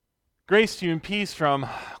Grace to you and peace from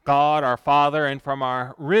God our Father and from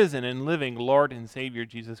our risen and living Lord and Savior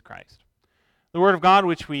Jesus Christ. The Word of God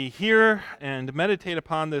which we hear and meditate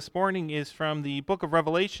upon this morning is from the book of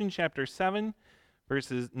Revelation, chapter 7,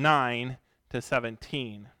 verses 9 to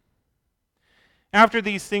 17. After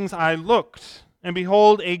these things I looked, and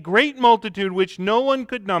behold, a great multitude which no one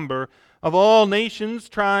could number, of all nations,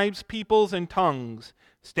 tribes, peoples, and tongues,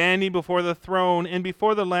 standing before the throne and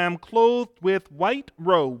before the Lamb, clothed with white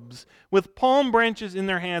robes, with palm branches in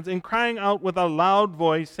their hands, and crying out with a loud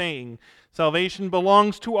voice, saying, Salvation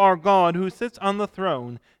belongs to our God who sits on the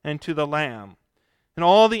throne and to the Lamb. And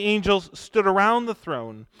all the angels stood around the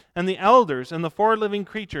throne, and the elders and the four living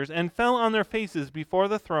creatures, and fell on their faces before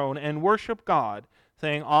the throne and worshiped God,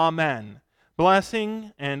 saying, Amen.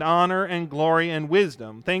 Blessing and honor and glory and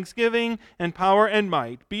wisdom, thanksgiving and power and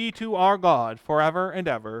might be to our God forever and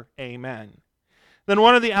ever. Amen. Then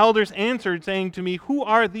one of the elders answered, saying to me, Who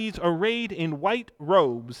are these arrayed in white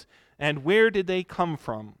robes, and where did they come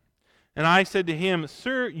from? And I said to him,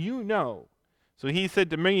 Sir, you know. So he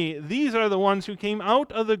said to me, These are the ones who came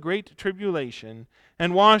out of the great tribulation,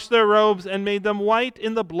 and washed their robes, and made them white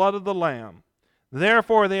in the blood of the Lamb.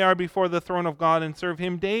 Therefore they are before the throne of God, and serve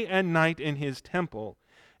him day and night in his temple.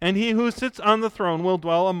 And he who sits on the throne will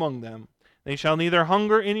dwell among them. They shall neither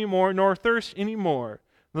hunger any more, nor thirst any more.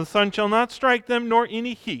 The sun shall not strike them, nor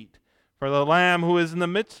any heat. For the Lamb who is in the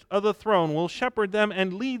midst of the throne will shepherd them,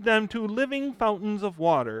 and lead them to living fountains of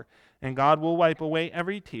water. And God will wipe away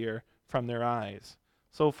every tear from their eyes.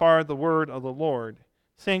 So far the word of the Lord.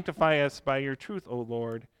 Sanctify us by your truth, O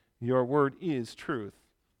Lord. Your word is truth.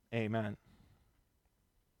 Amen.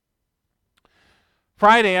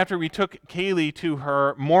 Friday, after we took Kaylee to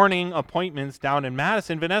her morning appointments down in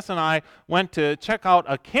Madison, Vanessa and I went to check out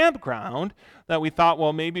a campground that we thought,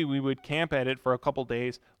 well, maybe we would camp at it for a couple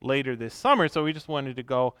days later this summer. So we just wanted to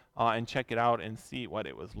go and check it out and see what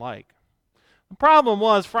it was like. The problem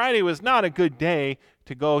was Friday was not a good day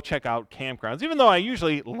to go check out campgrounds. Even though I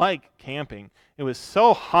usually like camping, it was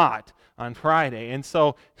so hot on Friday and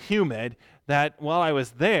so humid that while I was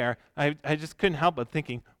there, I just couldn't help but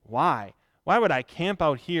thinking, why? Why would I camp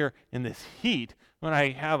out here in this heat when I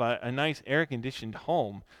have a nice air-conditioned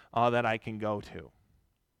home that I can go to?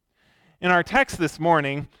 In our text this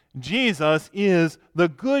morning, Jesus is the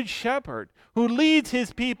Good Shepherd who leads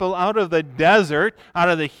his people out of the desert, out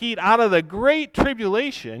of the heat, out of the great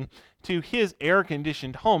tribulation to his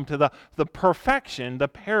air-conditioned home, to the perfection, the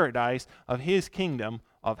paradise of his kingdom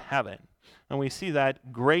of heaven. And we see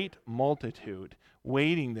that great multitude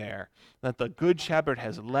waiting there, that the Good Shepherd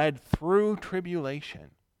has led through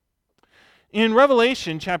tribulation. In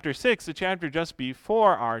Revelation chapter 6, the chapter just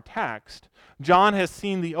before our text, John has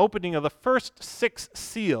seen the opening of the first 6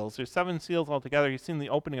 seals. There's 7 seals altogether. He's seen the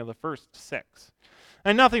opening of the first 6.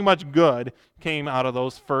 And nothing much good came out of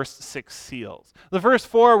those first 6 seals. The first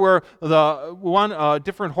 4 were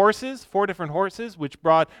different horses, 4 different horses,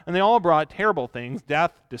 and they all brought terrible things: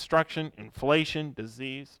 death, destruction, inflation,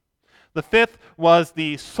 disease. The 5th was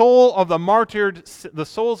the souls of the martyred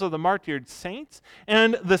saints.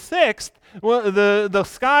 And the 6th, the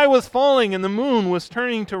sky was falling and the moon was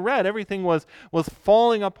turning to red. Everything was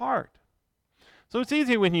falling apart. So it's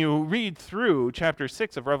easy when you read through chapter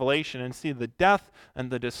 6 of Revelation and see the death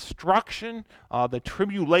and the destruction, the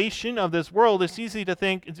tribulation of this world. It's easy to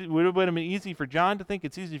think, it would have been easy for John to think,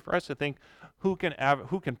 it's easy for us to think, who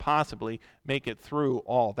can possibly make it through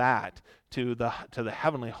all that to the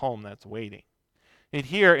heavenly home that's waiting? And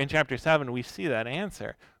here in chapter 7, we see that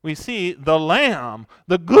answer. We see the Lamb,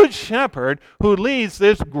 the Good Shepherd, who leads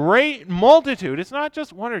this great multitude. It's not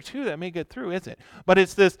just 1 or 2 that make it through, is it? But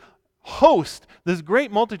it's this host, this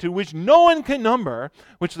great multitude which no one can number,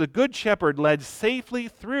 which the Good Shepherd led safely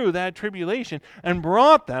through that tribulation and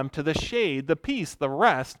brought them to the shade, the peace, the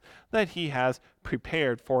rest that he has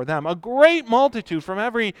prepared for them. A great multitude from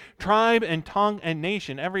every tribe and tongue and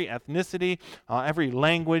nation, every ethnicity, every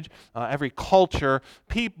language, every culture,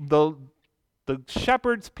 the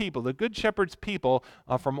shepherd's people, the Good Shepherd's people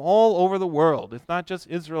from all over the world. It's not just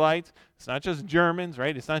Israelites, it's not just Germans,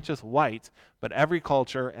 right? It's not just whites, but every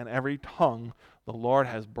culture and every tongue, the Lord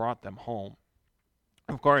has brought them home.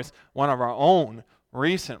 Of course, one of our own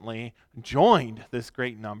recently joined this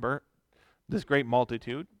great number, this great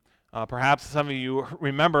multitude. Perhaps some of you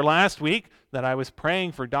remember last week that I was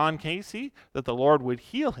praying for Don Casey, that the Lord would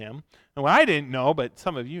heal him. And what I didn't know, but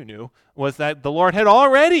some of you knew, was that the Lord had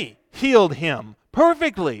already healed him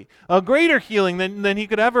perfectly. A greater healing than he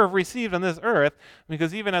could ever have received on this earth,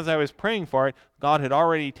 because even as I was praying for it, God had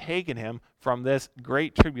already taken him from this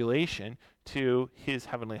great tribulation to his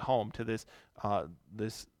heavenly home, to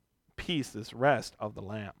this peace, this rest of the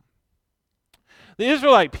Lamb. The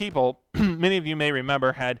Israelite people, many of you may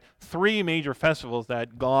remember, had three major festivals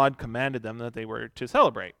that God commanded them that they were to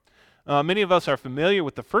celebrate. Many of us are familiar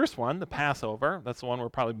with the first one, the Passover. That's the one we're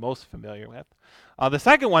probably most familiar with. The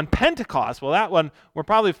second one, Pentecost. Well, that one we're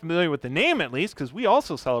probably familiar with the name at least, because we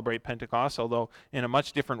also celebrate Pentecost, although in a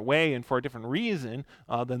much different way and for a different reason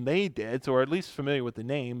than they did. So we're at least familiar with the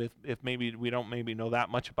name, if maybe we don't maybe know that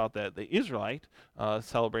much about the Israelite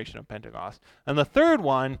celebration of Pentecost. And the third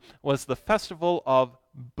one was the Festival of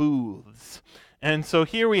Booths. And so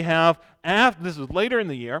here we have, this was later in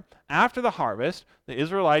the year, after the harvest, the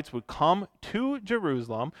Israelites would come to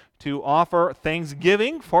Jerusalem to offer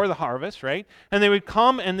thanksgiving for the harvest, right? And they would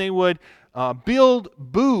come and they would build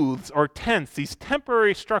booths or tents, these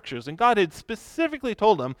temporary structures. And God had specifically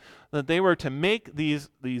told them that they were to make these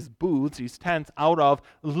booths, these tents, out of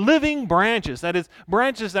living branches. That is,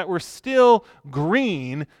 branches that were still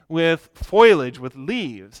green with foliage, with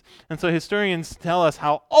leaves. And so historians tell us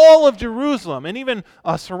how all of Jerusalem, and even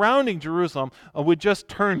surrounding Jerusalem, would just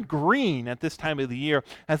turn green at this time of the year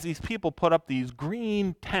as these people put up these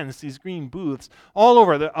green tents, these green booths, all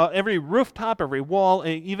over. Every rooftop, every wall,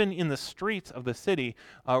 even in the streets of the city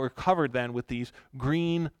were covered then with these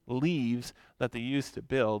green leaves that they used to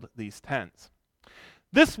build these tents.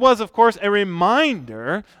 This was, of course, a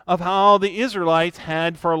reminder of how the Israelites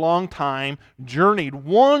had for a long time journeyed,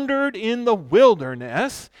 wandered in the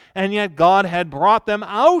wilderness, and yet God had brought them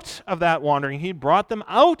out of that wandering. He brought them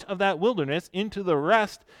out of that wilderness into the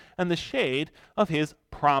rest and the shade of his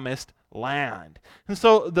promised land. And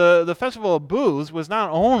so the Festival of Booths was not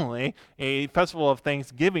only a festival of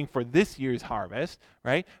thanksgiving for this year's harvest,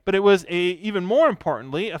 right? But it was even more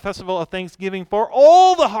importantly, a festival of thanksgiving for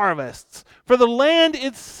all the harvests, for the land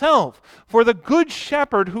itself, for the good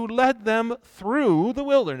shepherd who led them through the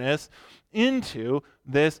wilderness into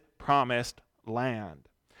this promised land.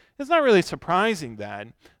 It's not really surprising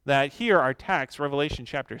then that here our text, Revelation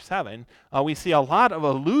chapter 7, we see a lot of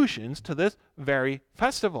allusions to this very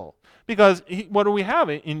festival. Because what do we have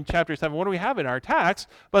in chapter 7? What do we have in our text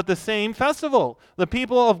but the same festival? The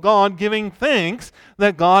people of God giving thanks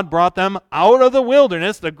that God brought them out of the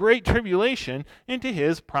wilderness, the great tribulation, into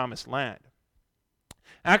his promised land.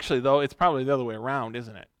 Actually, though, it's probably the other way around,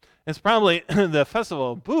 isn't it? It's probably the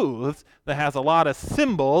Festival of Booths that has a lot of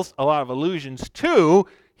symbols, a lot of allusions to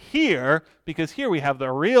here, because here we have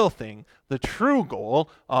the real thing, the true goal,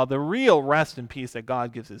 the real rest and peace that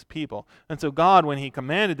God gives his people. And so God, when he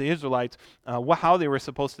commanded the Israelites how they were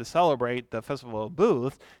supposed to celebrate the Festival of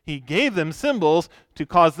Booths, he gave them symbols to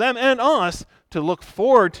cause them and us to look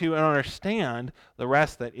forward to and understand the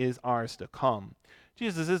rest that is ours to come.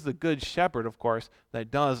 Jesus is the good shepherd, of course, that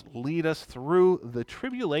does lead us through the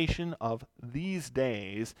tribulation of these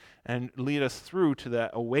days and lead us through to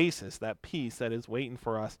that oasis, that peace that is waiting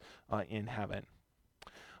for us in heaven.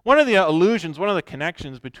 One of the allusions, one of the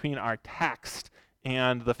connections between our text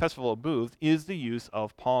and the Festival of Booths is the use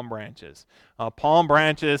of palm branches. Palm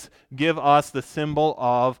branches give us the symbol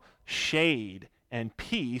of shade and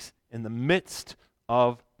peace in the midst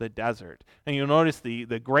of the desert. And you'll notice the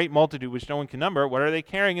great multitude, which no one can number, what are they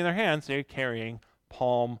carrying in their hands? They're carrying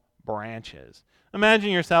palm branches. Imagine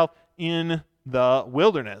yourself in the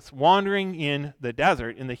wilderness, wandering in the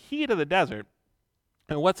desert, in the heat of the desert,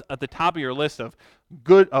 and what's at the top of your list of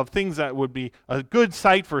things that would be a good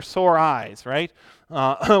sight for sore eyes, right?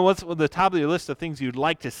 What's at the top of your list of things you'd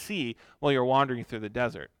like to see while you're wandering through the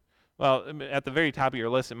desert? Well, at the very top of your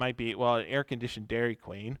list, it might be, an air-conditioned Dairy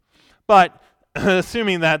Queen. But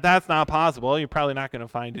assuming that that's not possible, you're probably not going to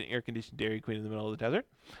find an air-conditioned Dairy Queen in the middle of the desert.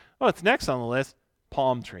 What's next on the list?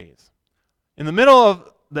 Palm trees. In the middle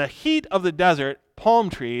of the heat of the desert, palm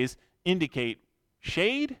trees indicate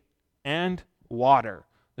shade and water.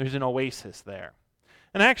 There's an oasis there.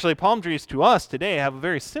 And actually, palm trees to us today have a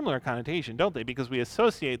very similar connotation, don't they? Because we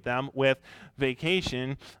associate them with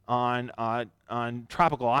vacation on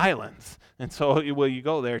tropical islands. And so you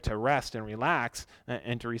go there to rest and relax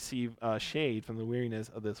and to receive shade from the weariness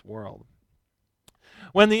of this world.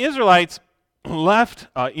 When the Israelites left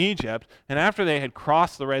Egypt, and after they had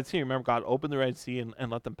crossed the Red Sea, remember God opened the Red Sea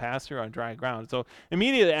and let them pass through on dry ground. So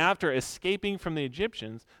immediately after escaping from the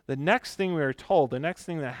Egyptians, the next thing we are told, the next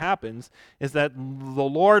thing that happens is that the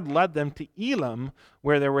Lord led them to Elim,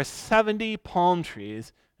 where there were 70 palm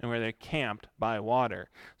trees and where they camped by water.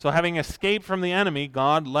 So having escaped from the enemy,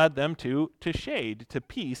 God led them to shade, to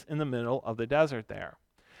peace in the middle of the desert there.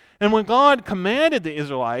 And when God commanded the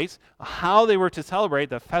Israelites how they were to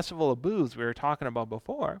celebrate the Festival of Booths we were talking about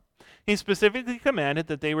before, he specifically commanded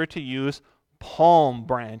that they were to use palm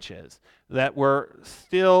branches that were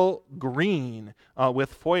still green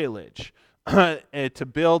with foliage. to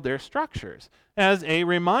build their structures as a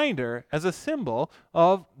reminder, as a symbol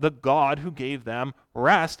of the God who gave them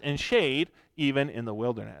rest and shade even in the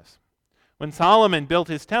wilderness. When Solomon built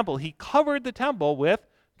his temple, he covered the temple with,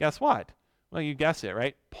 guess what? Well, you guessed it,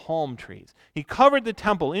 right? Palm trees. He covered the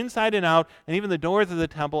temple inside and out, and even the doors of the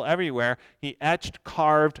temple everywhere. He etched,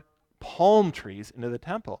 carved palm trees into the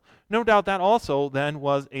temple. No doubt that also then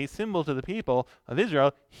was a symbol to the people of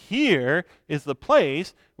Israel. Here is the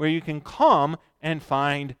place where you can come and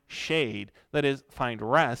find shade, that is, find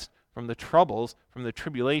rest from the troubles, from the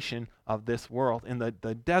tribulation of this world. In the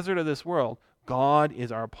desert of this world, God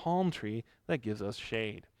is our palm tree that gives us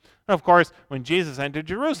shade. And of course, when Jesus entered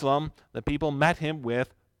Jerusalem, the people met him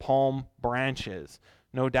with palm branches.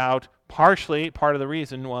 No doubt, partially, part of the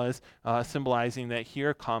reason was symbolizing that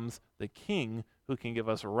here comes the King who can give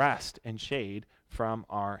us rest and shade from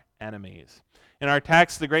our enemies. In our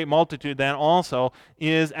text, the great multitude then also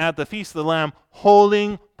is at the Feast of the Lamb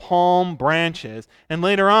holding palm branches. And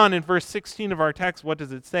later on in verse 16 of our text, what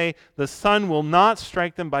does it say? The sun will not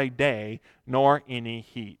strike them by day, nor any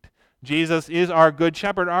heat. Jesus is our good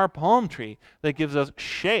shepherd, our palm tree that gives us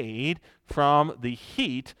shade from the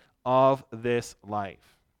heat of this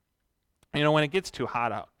life. You know, when it gets too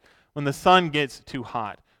hot out, when the sun gets too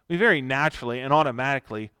hot, we very naturally and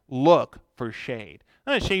automatically look for shade.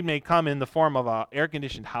 And that shade may come in the form of an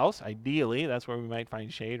air-conditioned house. Ideally, that's where we might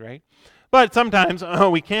find shade, right? But sometimes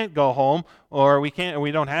we can't go home, or we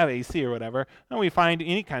don't have AC or whatever, and we find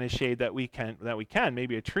any kind of shade that we can.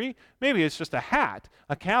 Maybe a tree, maybe it's just a hat,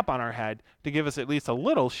 a cap on our head to give us at least a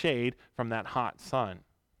little shade from that hot sun.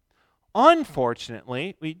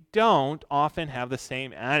 Unfortunately, we don't often have the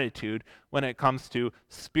same attitude when it comes to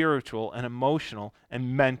spiritual and emotional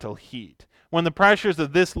and mental heat. When the pressures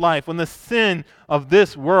of this life, when the sin of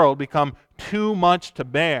this world become too much to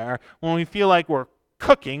bear, when we feel like we're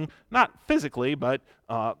cooking, not physically, but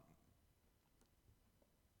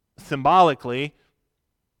symbolically,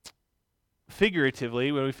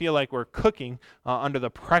 figuratively, when we feel like we're cooking under the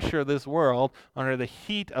pressure of this world, under the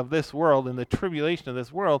heat of this world, and the tribulation of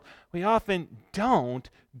this world, we often don't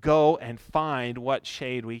go and find what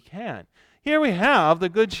shade we can. Here we have the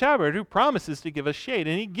Good Shepherd who promises to give us shade,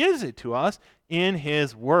 and he gives it to us in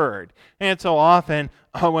his word. And so often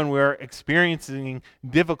when we're experiencing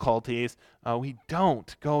difficulties, we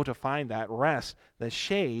don't go to find that rest, the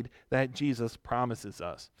shade that Jesus promises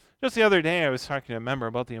us. Just the other day, I was talking to a member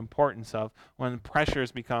about the importance of when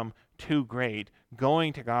pressures become too great,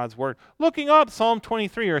 going to God's Word, looking up Psalm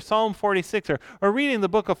 23 or Psalm 46 or reading the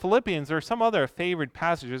book of Philippians or some other favorite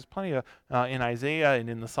passages, plenty of in Isaiah and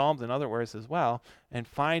in the Psalms and other words as well, and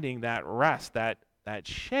finding that rest, that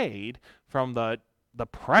shade from the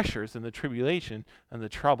pressures and the tribulation and the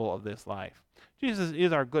trouble of this life. Jesus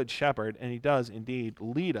is our good shepherd, and he does indeed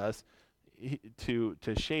lead us to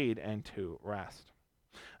shade and to rest.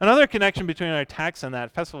 Another connection between our text and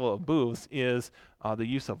that festival of booths is the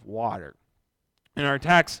use of water. In our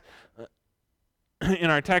text,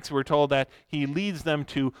 we're told that he leads them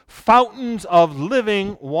to fountains of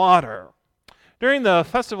living water. During the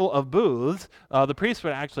festival of booths, the priests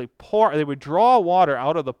would actually they would draw water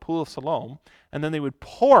out of the pool of Siloam, and then they would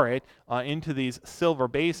pour it into these silver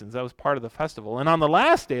basins. That was part of the festival. And on the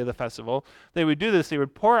last day of the festival, they would do this. They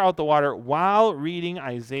would pour out the water while reading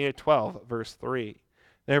Isaiah 12, verse 3.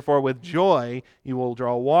 Therefore, with joy, you will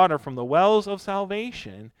draw water from the wells of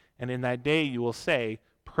salvation, and in that day you will say,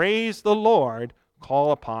 praise the Lord,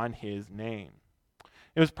 call upon his name.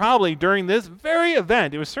 It was probably during this very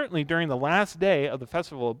event, it was certainly during the last day of the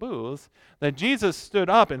Festival of Booths, that Jesus stood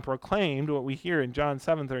up and proclaimed what we hear in John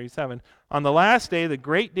 7:37. On the last day, the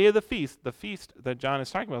great day of the feast that John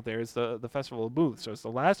is talking about there is the Festival of Booths. So it's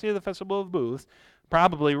the last day of the Festival of Booths.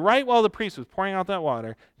 Probably right while the priest was pouring out that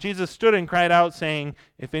water, Jesus stood and cried out, saying,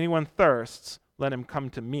 if anyone thirsts, let him come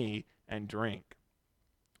to me and drink.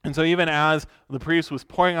 And so even as the priest was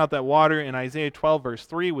pouring out that water in Isaiah 12, verse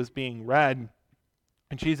 3 was being read,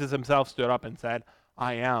 and Jesus himself stood up and said,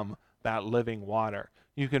 I am that living water.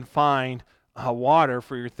 You can find water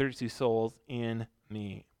for your thirsty souls in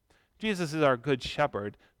me. Jesus is our good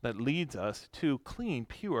shepherd that leads us to clean,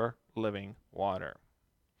 pure, living water.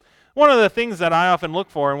 One of the things that I often look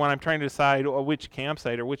for when I'm trying to decide which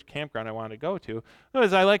campsite or which campground I want to go to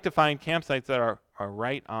is I like to find campsites that are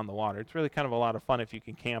right on the water. It's really kind of a lot of fun if you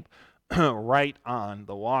can camp right on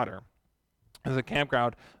the water. There's a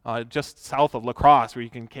campground just south of La Crosse where you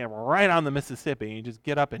can camp right on the Mississippi. You just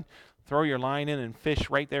get up and throw your line in and fish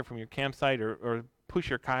right there from your campsite, or push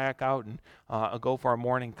your kayak out and go for a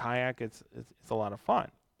morning kayak. It's a lot of fun.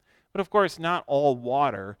 But of course, not all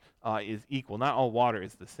water is equal. Not all water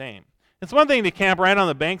is the same. It's one thing to camp right on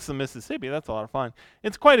the banks of the Mississippi. That's a lot of fun.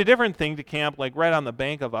 It's quite a different thing to camp like right on the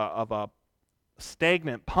bank of a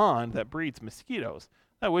stagnant pond that breeds mosquitoes.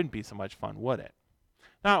 That wouldn't be so much fun, would it?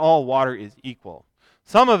 Not all water is equal.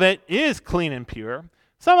 Some of it is clean and pure.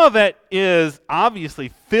 Some of it is obviously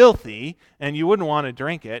filthy, and you wouldn't want to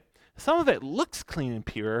drink it. Some of it looks clean and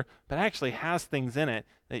pure, but actually has things in it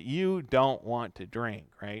that you don't want to drink,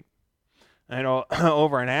 right? I know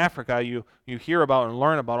over in Africa, you hear about and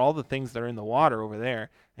learn about all the things that are in the water over there,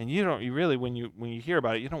 and when you hear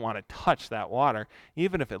about it, you don't want to touch that water,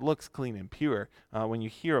 even if it looks clean and pure. When you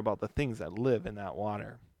hear about the things that live in that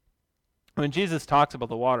water, when Jesus talks about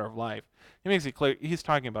the water of life, he makes it clear he's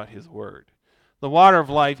talking about his word. The water of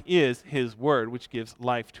life is his word, which gives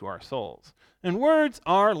life to our souls. And words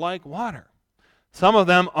are like water. Some of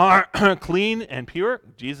them are clean and pure.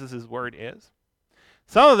 Jesus' word is.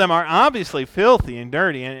 Some of them are obviously filthy and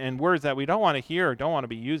dirty and words that we don't want to hear or don't want to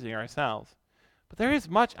be using ourselves. But there is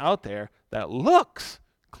much out there that looks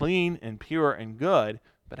clean and pure and good,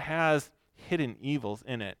 but has hidden evils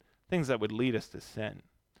in it, things that would lead us to sin.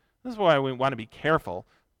 This is why we want to be careful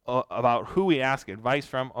about who we ask advice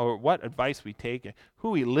from or what advice we take, and who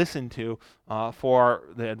we listen to for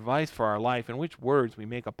the advice for our life, and which words we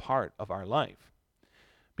make a part of our life.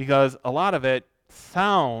 Because a lot of it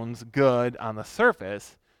sounds good on the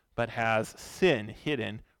surface, but has sin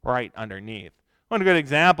hidden right underneath. One good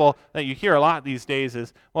example that you hear a lot these days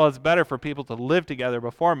is, well, it's better for people to live together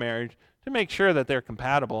before marriage to make sure that they're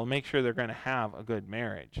compatible and make sure they're going to have a good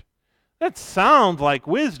marriage. That sounds like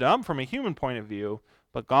wisdom from a human point of view,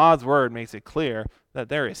 but God's word makes it clear that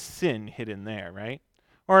there is sin hidden there, right?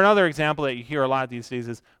 Or another example that you hear a lot these days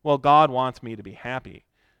is, well, God wants me to be happy.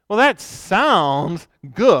 Well, that sounds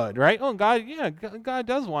good, right? Oh, God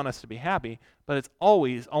does want us to be happy, but it's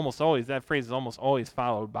almost always, that phrase is almost always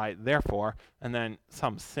followed by therefore, and then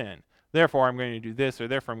some sin. Therefore, I'm going to do this, or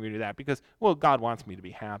therefore I'm going to do that, because, well, God wants me to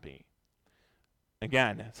be happy.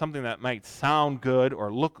 Again, something that might sound good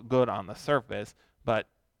or look good on the surface, but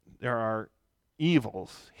there are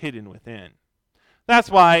evils hidden within. That's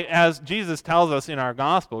why, as Jesus tells us in our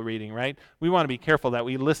gospel reading, right, we want to be careful that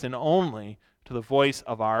we listen only to the voice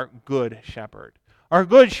of our good shepherd. Our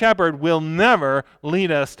good shepherd will never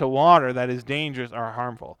lead us to water that is dangerous or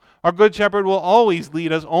harmful. Our good shepherd will always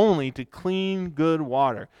lead us only to clean, good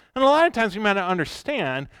water. And a lot of times we might not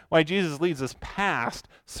understand why Jesus leads us past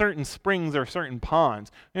certain springs or certain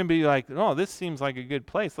ponds. And be like, oh, this seems like a good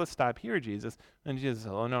place. Let's stop here, Jesus. And Jesus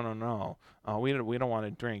says, oh, no. We don't want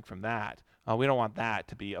to drink from that. We don't want that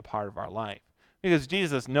to be a part of our life. Because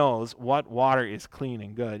Jesus knows what water is clean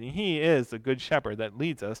and good. And he is the good shepherd that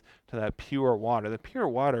leads us to that pure water, the pure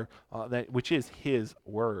water which is his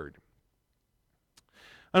word.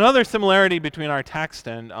 Another similarity between our text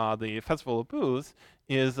and the Festival of Booths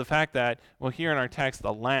is the fact that, well, here in our text,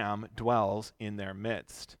 the Lamb dwells in their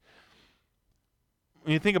midst.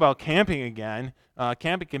 When you think about camping again,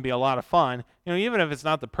 camping can be a lot of fun. Even if it's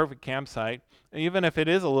not the perfect campsite, even if it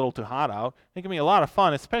is a little too hot out, it can be a lot of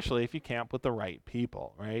fun, especially if you camp with the right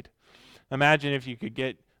people, right? Imagine if you could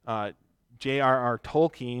get J.R.R.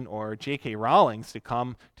 Tolkien or J.K. Rowlings to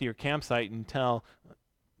come to your campsite and tell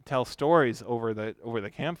stories over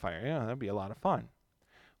the campfire. Yeah, that'd be a lot of fun.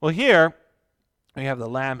 Well, here we have the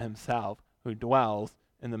Lamb himself who dwells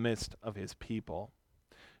in the midst of his people.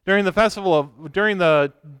 During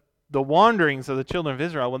the wanderings of the children of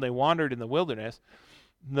Israel, when they wandered in the wilderness,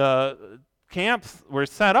 the camps were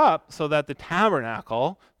set up so that the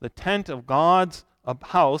tabernacle, the tent of God's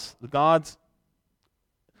house, God's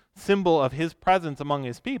symbol of his presence among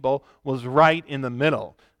his people, was right in the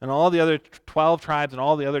middle. And all the other 12 tribes and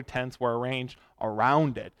all the other tents were arranged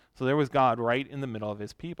around it. So there was God right in the middle of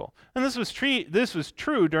his people. And this was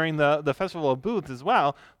true during the Festival of Booths as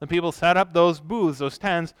well. The people set up those booths, those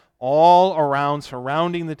tents, all around,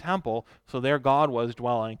 surrounding the temple, so there God was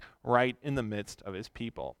dwelling right in the midst of his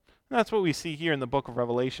people. And that's what we see here in the book of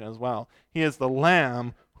Revelation as well. He is the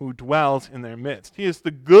Lamb who dwells in their midst. He is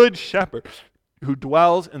the good shepherd who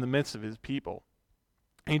dwells in the midst of his people.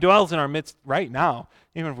 And he dwells in our midst right now,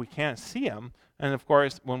 even if we can't see him. And of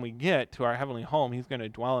course, when we get to our heavenly home, he's going to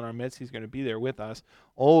dwell in our midst. He's going to be there with us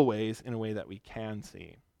always in a way that we can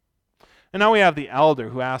see. And now we have the elder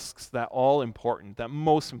who asks that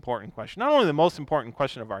most important question. Not only the most important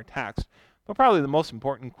question of our text, but probably the most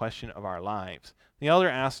important question of our lives. The elder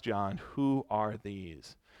asks John, "Who are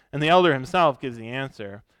these?" And the elder himself gives the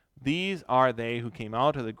answer, "These are they who came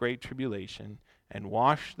out of the great tribulation and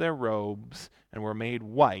washed their robes and were made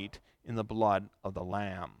white in the blood of the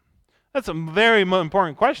Lamb." That's a very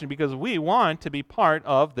important question because we want to be part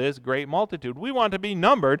of this great multitude. We want to be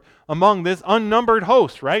numbered among this unnumbered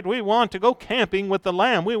host, right? We want to go camping with the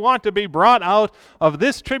Lamb. We want to be brought out of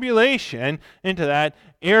this tribulation into that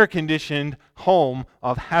air-conditioned home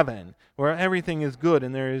of heaven where everything is good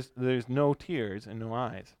and there's no tears and no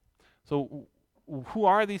eyes. So who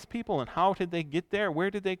are these people and how did they get there?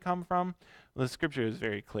 Where did they come from? Well, the scripture is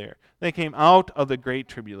very clear. They came out of the great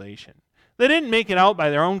tribulation. They didn't make it out by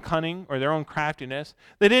their own cunning or their own craftiness.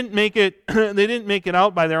 They didn't make it they didn't make it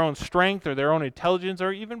out by their own strength or their own intelligence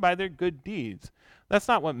or even by their good deeds. That's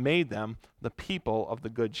not what made them the people of the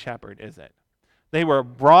good shepherd, is it? They were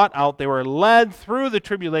brought out, they were led through the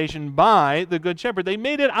tribulation by the good shepherd. They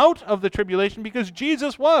made it out of the tribulation because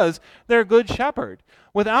Jesus was their good shepherd.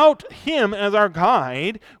 Without him as our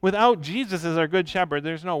guide, without Jesus as our good shepherd,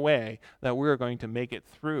 there's no way that we're going to make it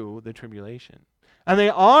through the tribulation. And they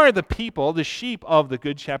are the people, the sheep of the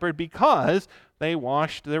good shepherd, because they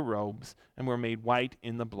washed their robes and were made white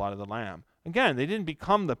in the blood of the Lamb. Again, they didn't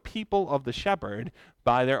become the people of the shepherd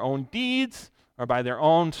by their own deeds or by their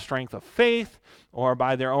own strength of faith or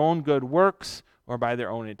by their own good works or by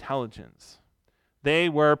their own intelligence. They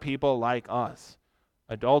were people like us,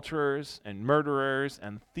 adulterers and murderers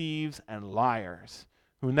and thieves and liars,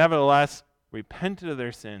 who nevertheless repented of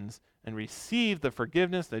their sins and received the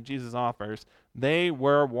forgiveness that Jesus offers. They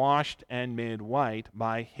were washed and made white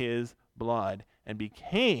by his blood and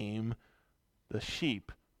became the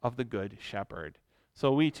sheep of the good shepherd.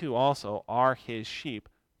 So we too also are his sheep,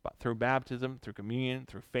 but through baptism, through communion,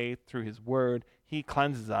 through faith, through his word, he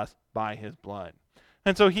cleanses us by his blood.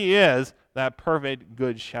 And so he is that perfect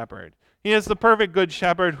good shepherd. He is the perfect good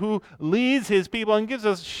shepherd who leads his people and gives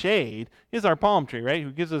us shade. He's our palm tree, right?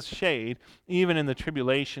 Who gives us shade even in the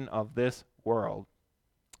tribulation of this world.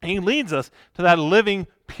 He leads us to that living,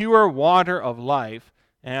 pure water of life.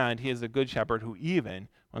 And he is a good shepherd who even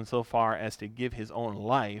went so far as to give his own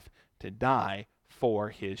life to die for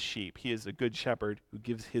his sheep. He is a good shepherd who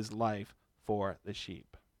gives his life for the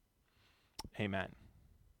sheep. Amen.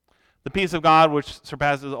 The peace of God, which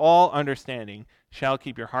surpasses all understanding, shall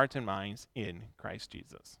keep your hearts and minds in Christ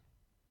Jesus.